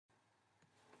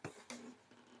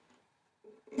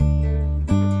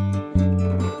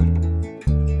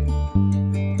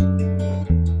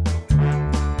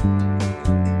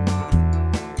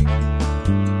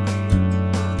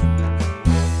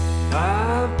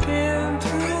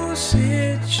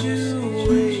situation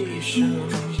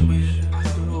with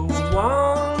the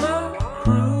walnut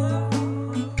crew.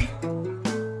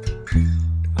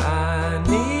 I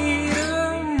need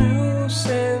a new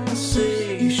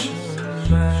sensation.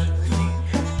 I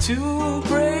need to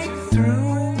break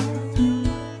through,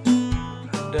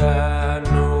 and I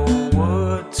know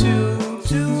what to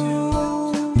do.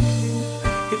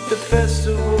 Hit the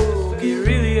festival, get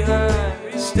really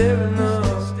high, staring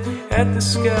up at the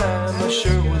sky. My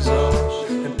shirt was off,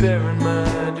 and bear in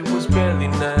mind it was barely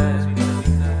night.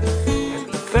 At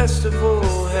the festival,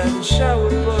 hadn't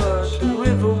showered, but the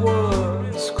river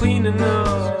was clean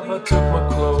enough. I took my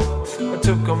clothes, I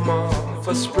took them off,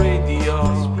 I sprayed the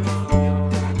off.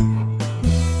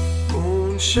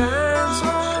 Moon shines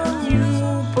on you,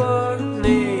 but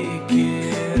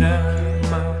naked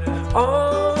I'm out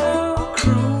on a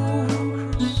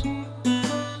cruise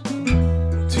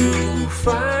to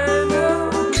find a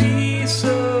piece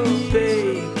of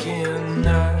bacon I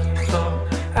thought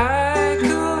I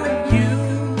could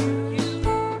use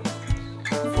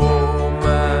for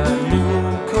my new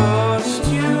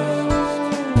costume.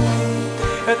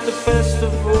 At the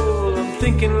festival, I'm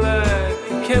thinking like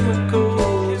the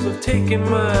chemicals of taking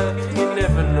mine. You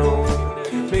never know,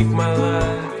 make my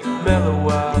life mellow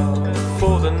out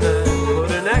for the night.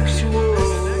 But in actual,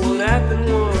 what happened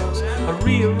was I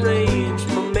rearranged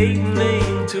my maiden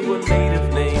name to a native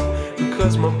name,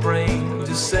 because my brain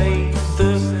just ain't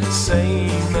the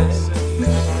same as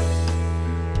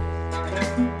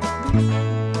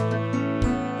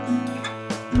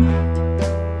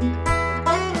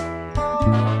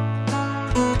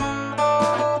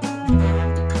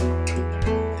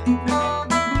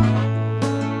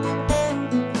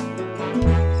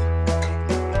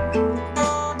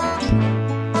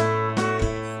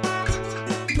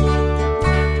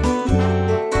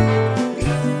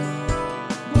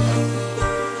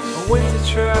went to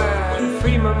try to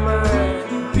free my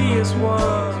mind, be as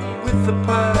one with the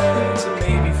pines, and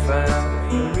maybe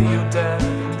find a real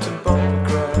dime to bump the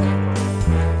crowd.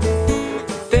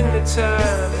 Then the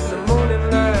time in the morning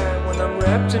light, when I'm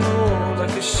wrapped in wool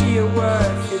like a Shia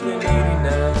wife, feeling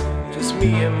 89, just me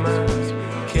and my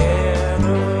can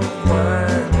of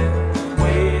wine, and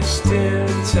wasting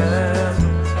time,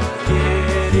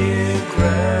 getting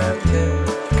grinding,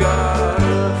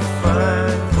 gotta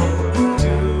find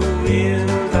doing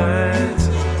lines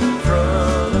in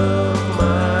front of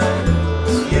mine,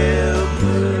 yeah,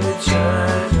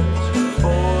 vagina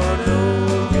for no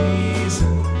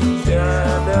reason.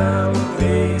 God, I'm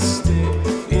wasted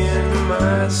in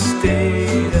my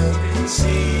state of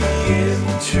seeing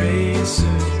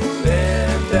traces,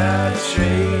 and I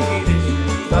traded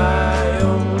my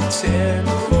own 10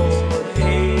 for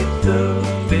eighth of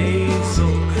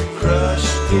basil,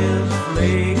 crushed in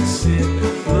flakes. It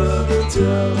looked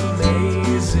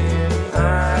amazing.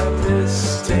 I'm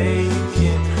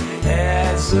mistaken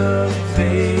as a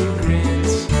vagrant.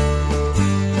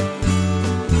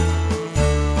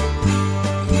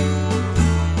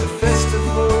 The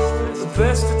festival, the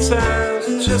best of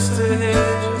times, just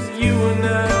ahead. You and I,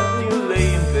 you lay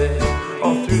in bed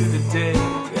all through the day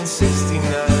in '69.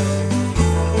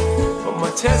 On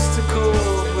my testicles,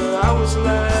 where I was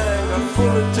lying, I'm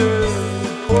full of dirt,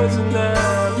 poison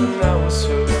ivy, and I was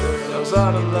hurt. I was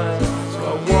out of line, so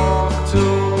I walked